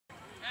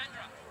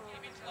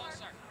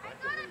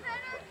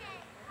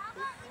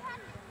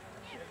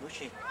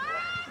she?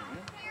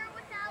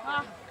 Come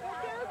on,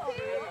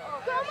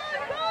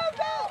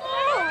 go!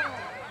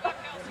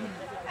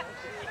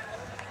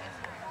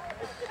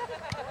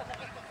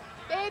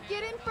 Babe,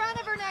 get in front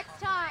of her next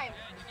time.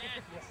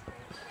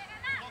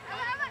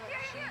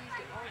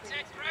 That's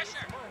it,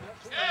 pressure.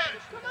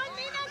 Come on,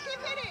 Nina,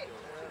 keep hitting.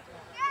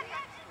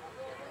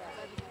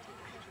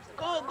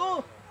 Go,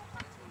 go!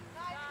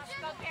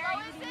 Go,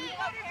 Carrie.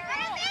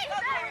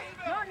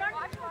 No.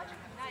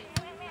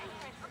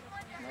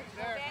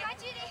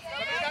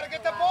 Somebody gotta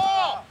get the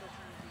ball!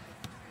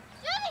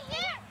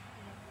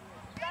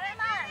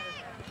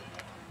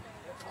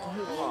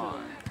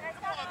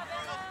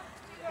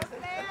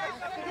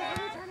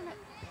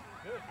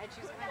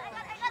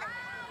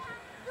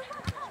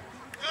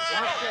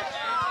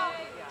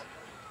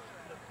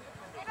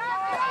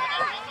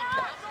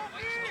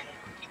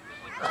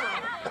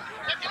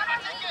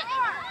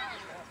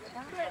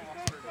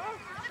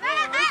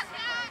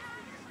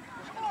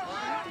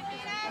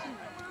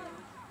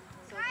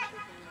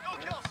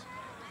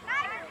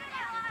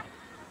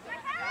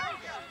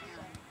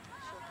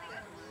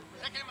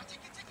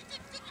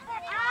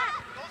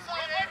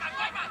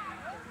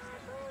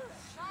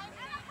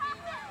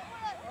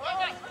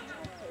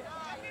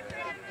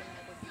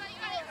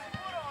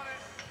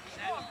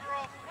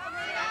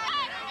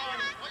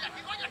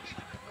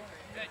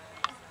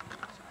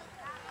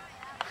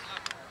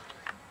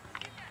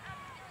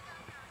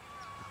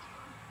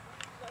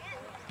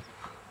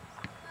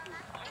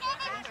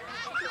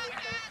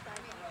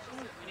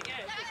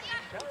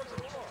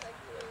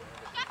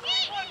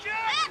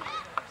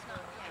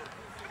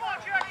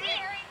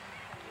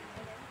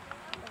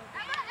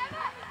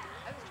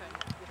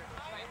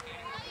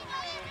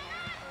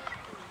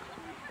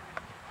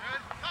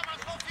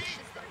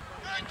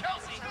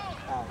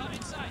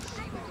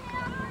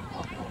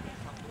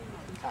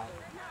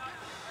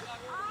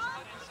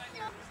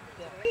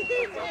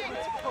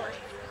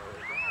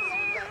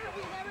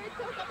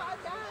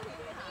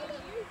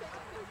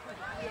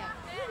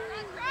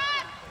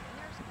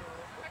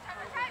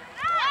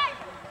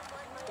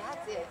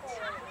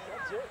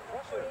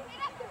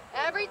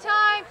 Every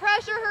time,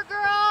 pressure her,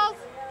 girls.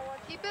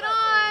 Keep it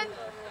on.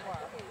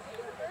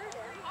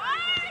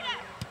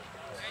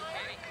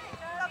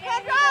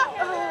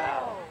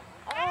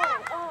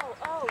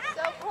 Oh,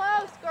 so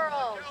close,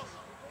 girls.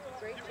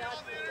 Great job.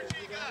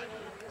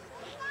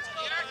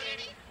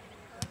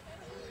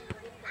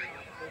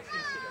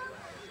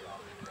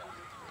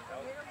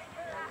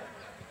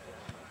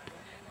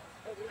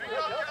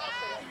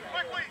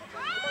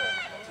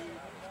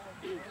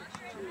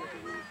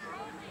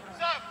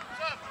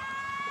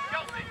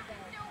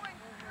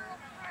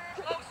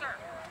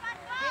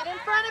 Get in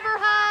front of her,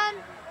 hon.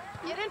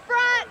 Get in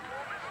front.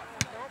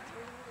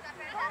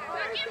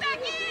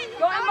 Back in.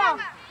 Go, Emma.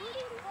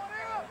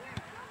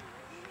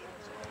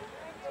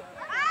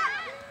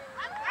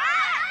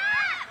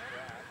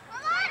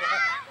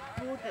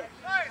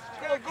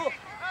 Go!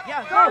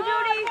 Yeah, Go,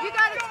 Judy. You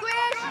got it,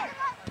 squish.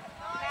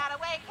 Out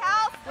away,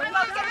 Kels. Go,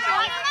 get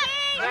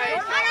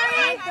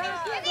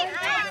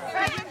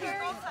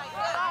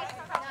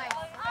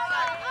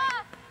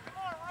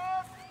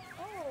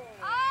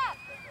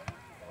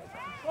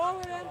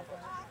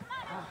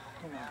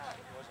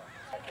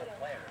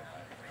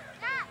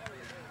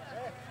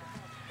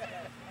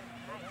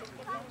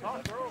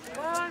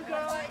Come on,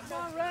 girl. It's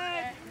all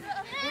right.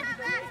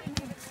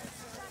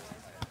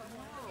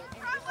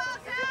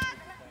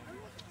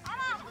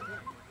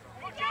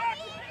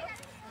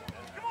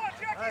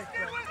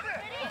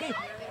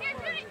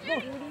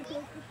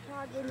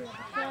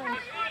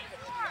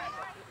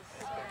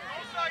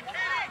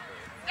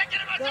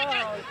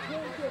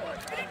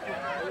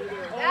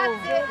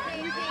 That's it,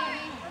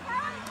 Casey.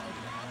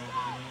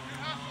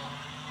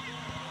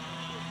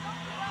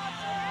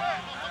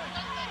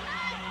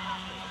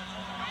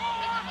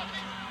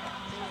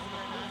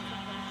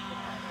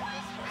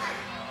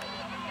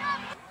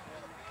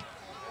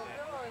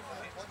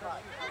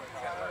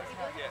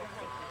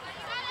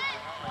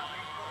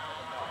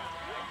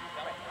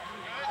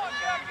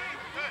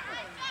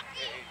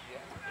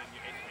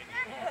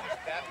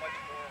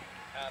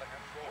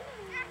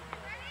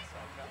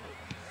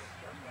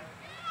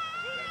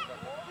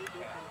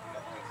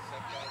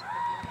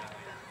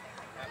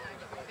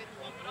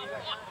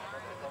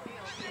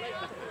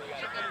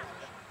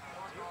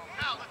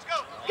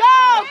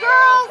 Go,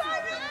 girls!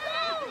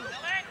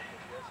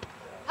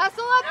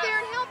 Hustle up there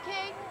and help,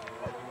 Kate.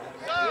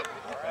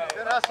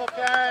 Good hustle,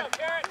 Karen.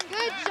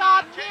 Good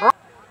job, Kate.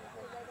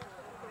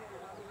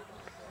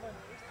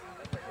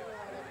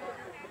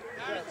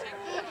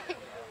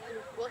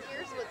 Well,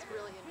 here's what's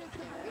really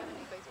interesting. We have a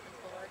new vice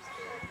principal at our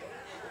school.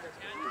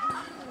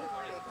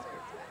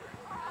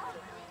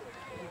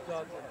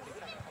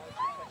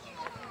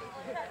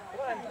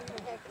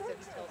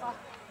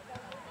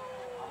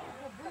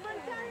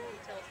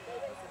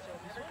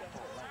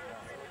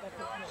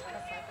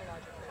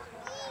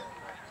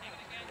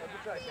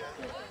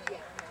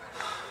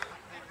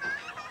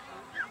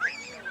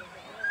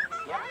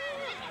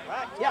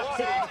 Yeah,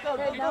 let's go.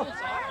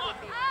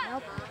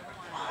 Nope.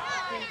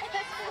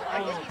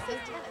 I guess he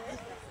says tennis.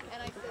 And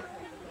I said,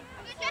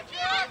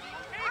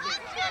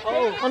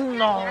 Oh,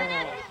 no.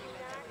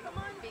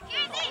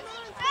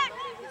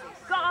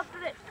 Go after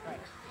it.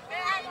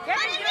 Get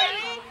it,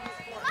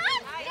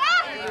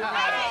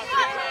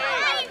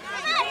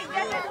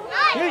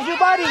 Here's your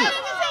buddy.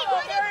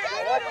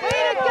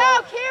 way to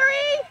go,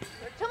 Carrie!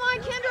 Come on,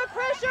 Kendra,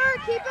 pressure,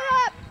 keep it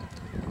up.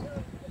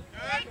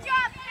 Great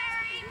job,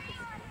 Carrie.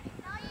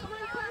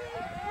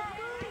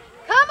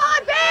 Come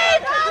on,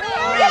 babe!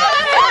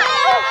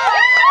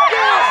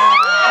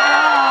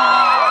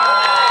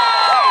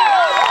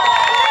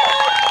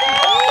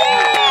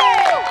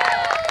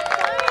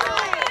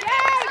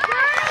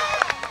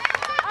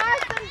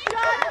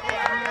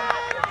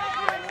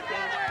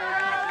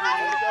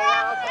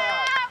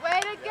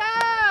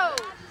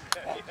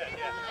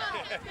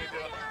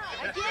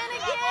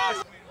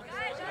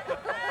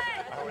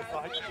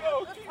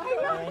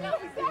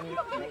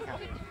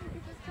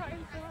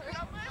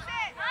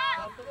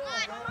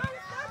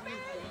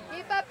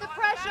 Keep up the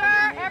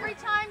pressure every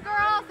time,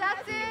 girls.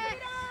 That's it.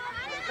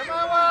 Come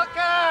on,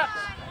 Wildcats!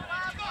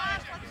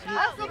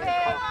 Hustle,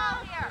 babe.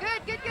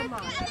 Good, good, good.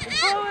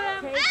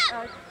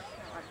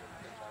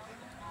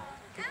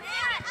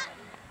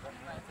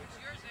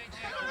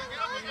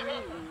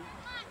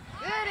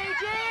 Good,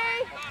 AJ.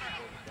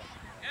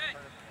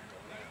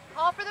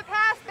 Call for the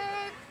pass,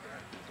 babe.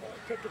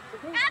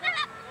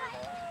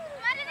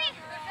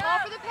 Call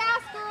for the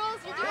pass, girls.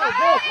 You're doing it.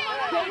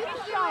 Take a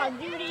shot,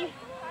 Judy.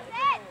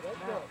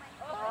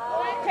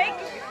 Take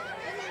it.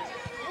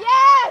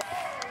 Yes!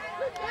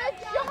 Good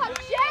job,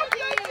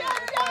 Jackie!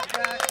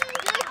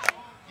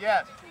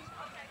 Yes.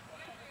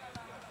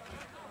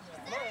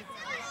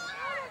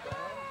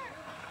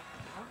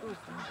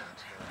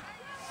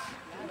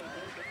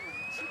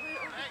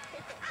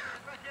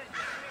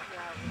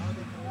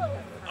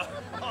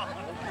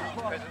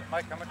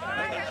 Mike, how much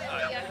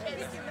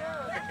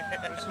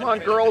Come on,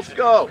 girls,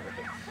 go.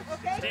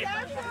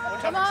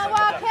 Come on,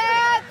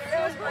 Wildcats!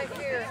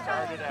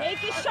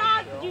 Take a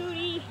shot,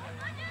 Judy.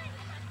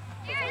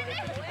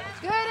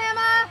 Good,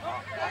 Emma!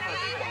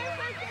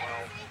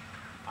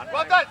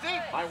 Well done, see?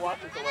 My watch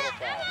is a little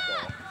fast, so.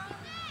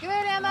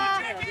 Good, Emma!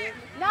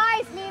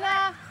 Nice,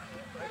 Mina!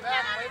 Way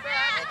back, way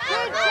back.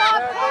 Good job,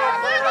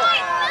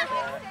 Claire!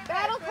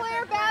 Battle,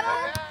 Claire,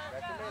 battle!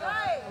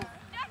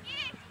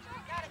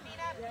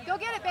 Go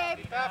get it, babe!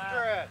 Keep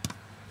after it.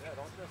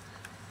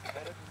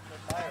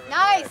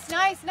 Nice,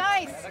 nice,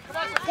 nice!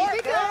 Keep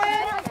it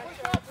going!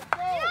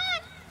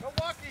 Go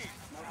walkie.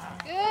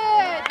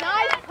 Good,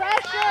 nice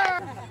pressure!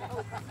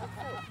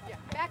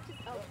 Back to...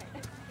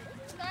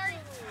 Okay.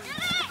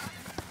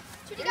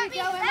 Here we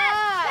go, Emma!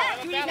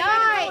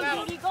 Nice!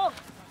 Judy, go. All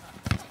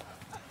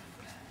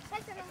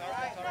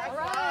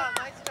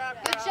right.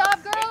 Good job,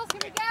 girls.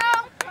 Here we go.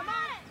 Come on.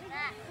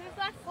 Who's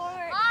left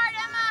forward? Hard,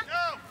 Emma.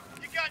 Go.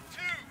 You got 2.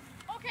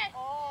 Okay.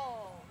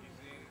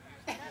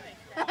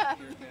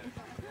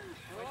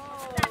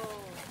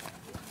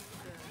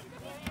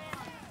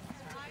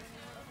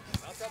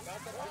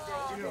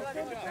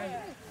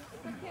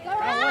 Go,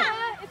 Emma.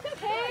 It's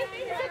okay.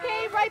 It's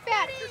okay. Right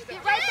back.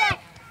 Get right back.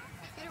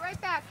 Get it right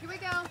back. Here we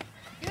go.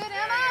 Good,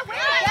 Emma. Way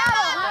to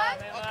battle, huh?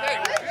 Okay.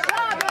 Good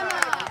job, Emma.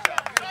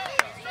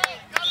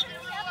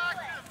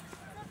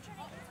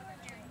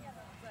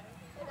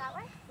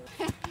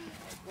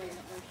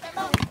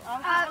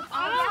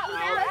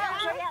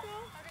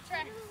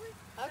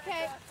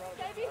 Okay.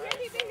 Be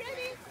ready, be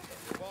ready.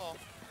 Ball.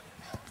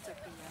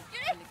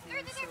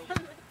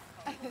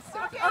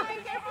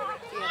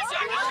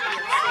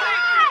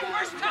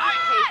 First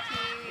time.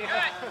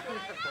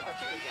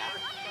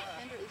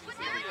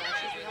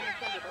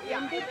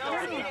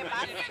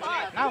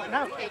 No,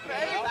 no.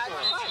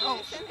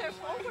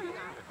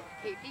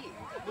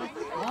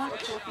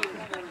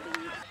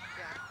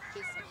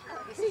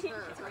 This is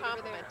her. It's a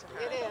compliment to her.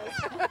 It is.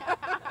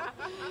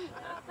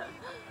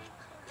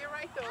 You're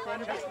right, though.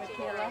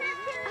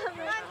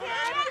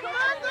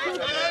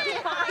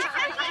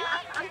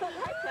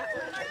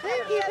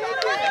 Thank you.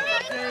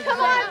 Come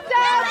on,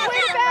 Dad.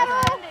 Win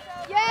battle.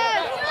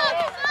 Yes.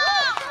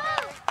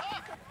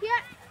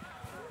 Yeah.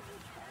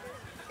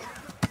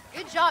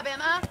 Good job,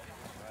 Emma.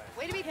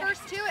 Way to be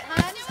first to it,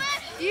 hun.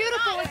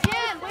 Beautiful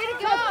again. Way to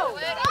go.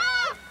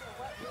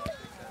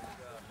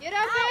 Get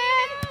up,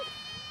 in.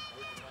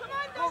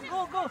 Go,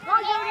 go, go.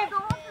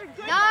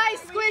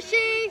 Nice,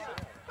 Squishy.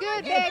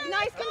 Good, babe.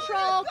 Nice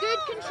control. Good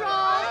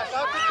control.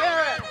 Go to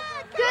Karen.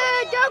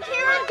 Good. Go,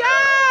 Karen.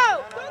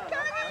 Go.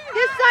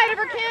 This side of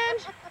her, Ken.